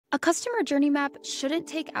A customer journey map shouldn't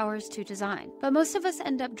take hours to design, but most of us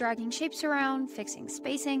end up dragging shapes around, fixing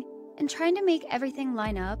spacing, and trying to make everything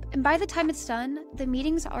line up, and by the time it's done, the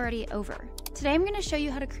meeting's already over. Today I'm going to show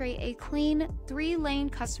you how to create a clean 3-lane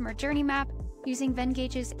customer journey map using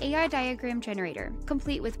Vengage's AI diagram generator,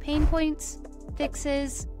 complete with pain points,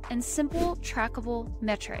 fixes, and simple trackable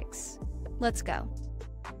metrics. Let's go.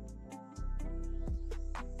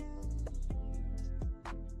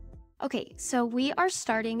 Okay, so we are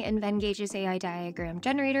starting in Vengage's AI diagram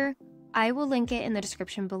generator. I will link it in the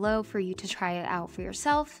description below for you to try it out for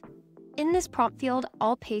yourself. In this prompt field,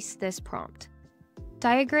 I'll paste this prompt.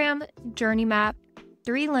 Diagram, journey map,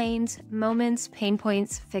 3 lanes, moments, pain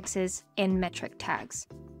points, fixes, and metric tags.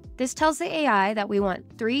 This tells the AI that we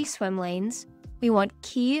want 3 swim lanes, we want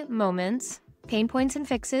key moments, pain points and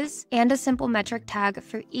fixes, and a simple metric tag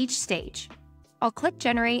for each stage. I'll click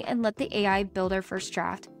generate and let the AI build our first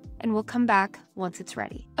draft, and we'll come back once it's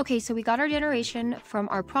ready. Okay, so we got our generation from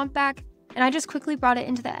our prompt back, and I just quickly brought it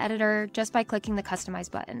into the editor just by clicking the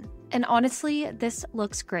customize button. And honestly, this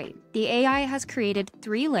looks great. The AI has created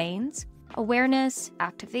 3 lanes: awareness,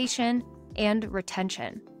 activation, and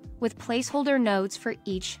retention, with placeholder nodes for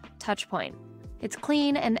each touch point. It's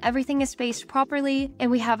clean and everything is spaced properly,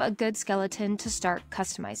 and we have a good skeleton to start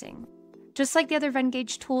customizing. Just like the other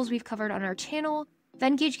Vengage tools we've covered on our channel,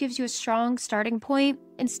 Vengage gives you a strong starting point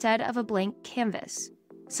instead of a blank canvas.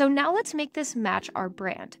 So now let's make this match our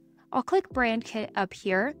brand. I'll click Brand Kit up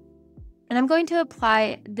here, and I'm going to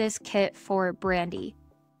apply this kit for Brandy.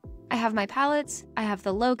 I have my palettes, I have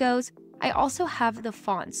the logos, I also have the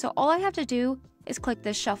fonts. So all I have to do is click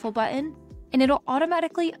this shuffle button, and it'll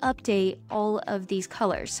automatically update all of these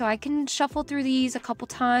colors. So I can shuffle through these a couple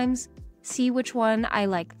times, see which one I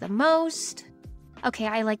like the most. Okay,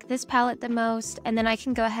 I like this palette the most, and then I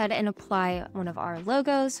can go ahead and apply one of our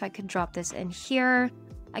logos. So I could drop this in here.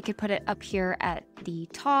 I could put it up here at the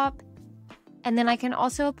top. And then I can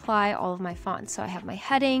also apply all of my fonts. So I have my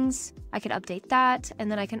headings, I could update that,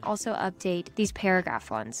 and then I can also update these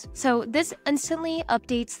paragraph ones. So this instantly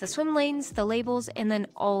updates the swim lanes, the labels, and then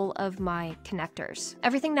all of my connectors.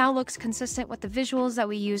 Everything now looks consistent with the visuals that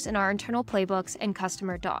we use in our internal playbooks and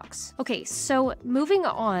customer docs. Okay, so moving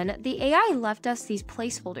on, the AI left us these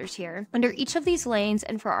placeholders here under each of these lanes,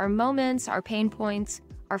 and for our moments, our pain points,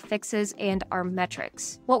 our fixes, and our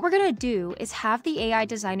metrics. What we're gonna do is have the AI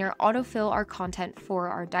designer autofill our content for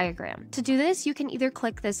our diagram. To do this, you can either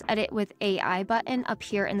click this Edit with AI button up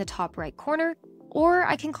here in the top right corner, or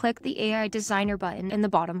I can click the AI designer button in the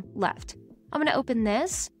bottom left. I'm gonna open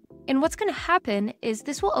this, and what's gonna happen is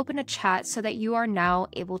this will open a chat so that you are now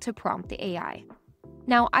able to prompt the AI.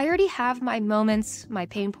 Now, I already have my moments, my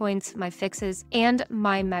pain points, my fixes, and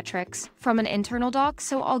my metrics from an internal doc,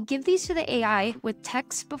 so I'll give these to the AI with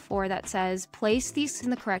text before that says, place these in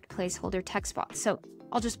the correct placeholder text box. So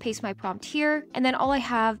I'll just paste my prompt here, and then all I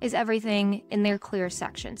have is everything in their clear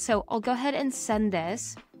section. So I'll go ahead and send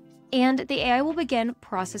this, and the AI will begin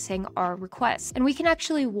processing our requests. And we can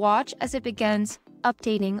actually watch as it begins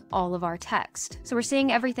updating all of our text. So we're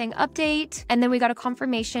seeing everything update, and then we got a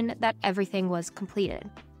confirmation that everything was completed.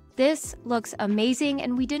 This looks amazing,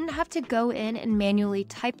 and we didn't have to go in and manually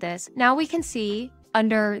type this. Now we can see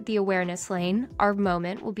under the awareness lane, our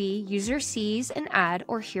moment will be user sees an ad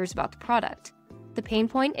or hears about the product. The pain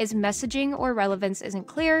point is messaging or relevance isn't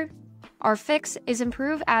clear. Our fix is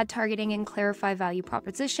improve ad targeting and clarify value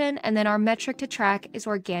proposition, and then our metric to track is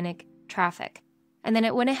organic traffic. And then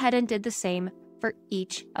it went ahead and did the same for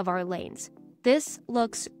each of our lanes. This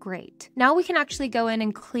looks great. Now we can actually go in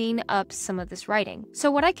and clean up some of this writing. So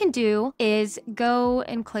what I can do is go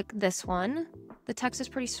and click this one. The text is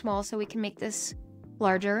pretty small, so we can make this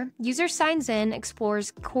larger. User signs in,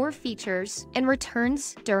 explores core features, and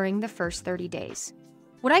returns during the first 30 days.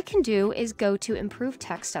 What I can do is go to improve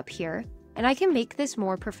text up here, and I can make this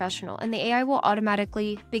more professional, and the AI will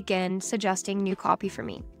automatically begin suggesting new copy for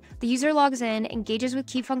me. The user logs in, engages with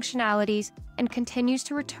key functionalities, and continues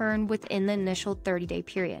to return within the initial 30-day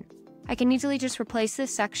period. I can easily just replace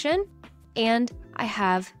this section, and I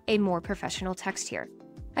have a more professional text here.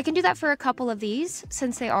 I can do that for a couple of these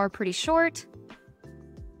since they are pretty short.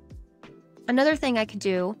 Another thing I could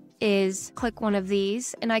do is click one of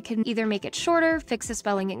these, and I can either make it shorter, fix the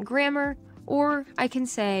spelling and grammar, or I can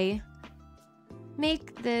say,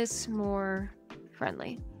 make this more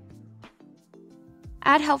friendly.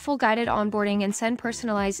 Add helpful guided onboarding and send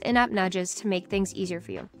personalized in-app nudges to make things easier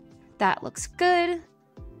for you. That looks good.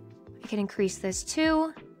 I can increase this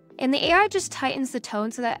too. And the AI just tightens the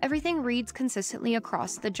tone so that everything reads consistently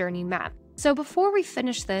across the journey map. So before we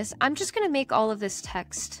finish this, I'm just gonna make all of this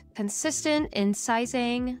text consistent in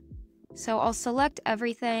sizing So I'll select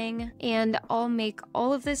everything and I'll make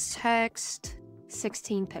all of this text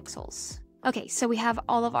 16 pixels. Okay, so we have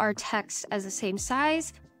all of our text as the same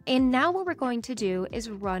size. And now what we're going to do is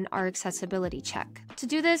run our accessibility check. To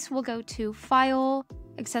do this, we'll go to File,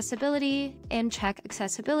 Accessibility, and check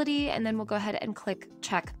accessibility, and then we'll go ahead and click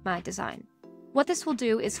Check My Design. What this will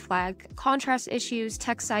do is flag contrast issues,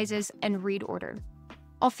 text sizes, and read order.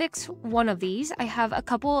 I'll fix one of these. I have a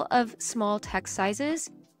couple of small text sizes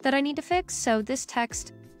that I need to fix. So this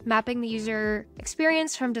text, mapping the user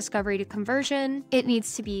experience from discovery to conversion, it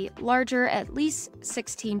needs to be larger, at least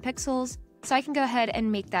 16 pixels. So I can go ahead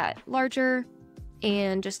and make that larger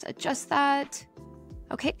and just adjust that.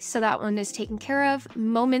 Okay, so that one is taken care of.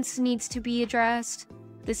 Moments needs to be addressed.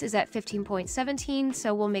 This is at 15.17,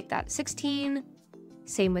 so we'll make that 16.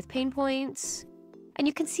 Same with pain points. And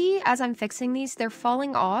you can see as I'm fixing these, they're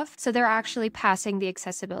falling off, so they're actually passing the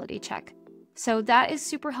accessibility check. So that is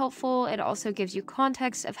super helpful. It also gives you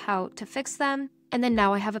context of how to fix them. And then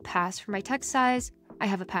now I have a pass for my text size. I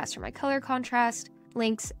have a pass for my color contrast,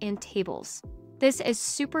 links, and tables. This is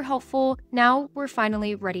super helpful. Now we're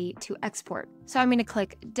finally ready to export. So I'm going to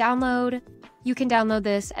click download. You can download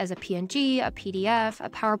this as a PNG, a PDF, a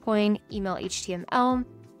PowerPoint, email HTML.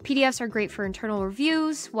 PDFs are great for internal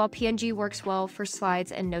reviews, while PNG works well for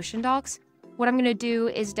slides and Notion docs. What I'm going to do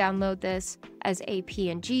is download this as a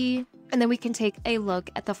PNG, and then we can take a look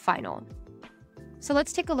at the final. So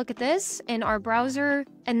let's take a look at this in our browser,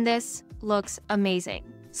 and this looks amazing.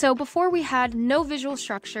 So before we had no visual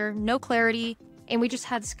structure, no clarity, and we just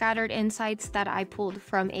had scattered insights that I pulled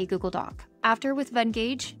from a Google Doc. After with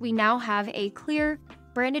Venngage, we now have a clear,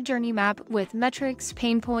 branded journey map with metrics,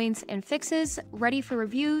 pain points, and fixes ready for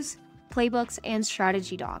reviews, playbooks, and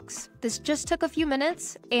strategy docs. This just took a few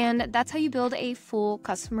minutes, and that's how you build a full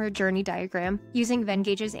customer journey diagram using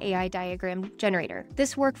Venngage's AI diagram generator.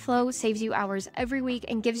 This workflow saves you hours every week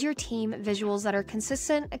and gives your team visuals that are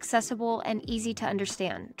consistent, accessible, and easy to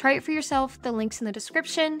understand. Try it for yourself. The link's in the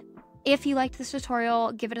description. If you liked this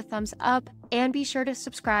tutorial, give it a thumbs up, and be sure to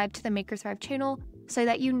subscribe to the Make or Thrive channel so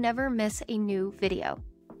that you never miss a new video.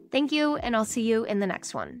 Thank you, and I'll see you in the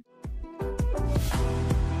next one.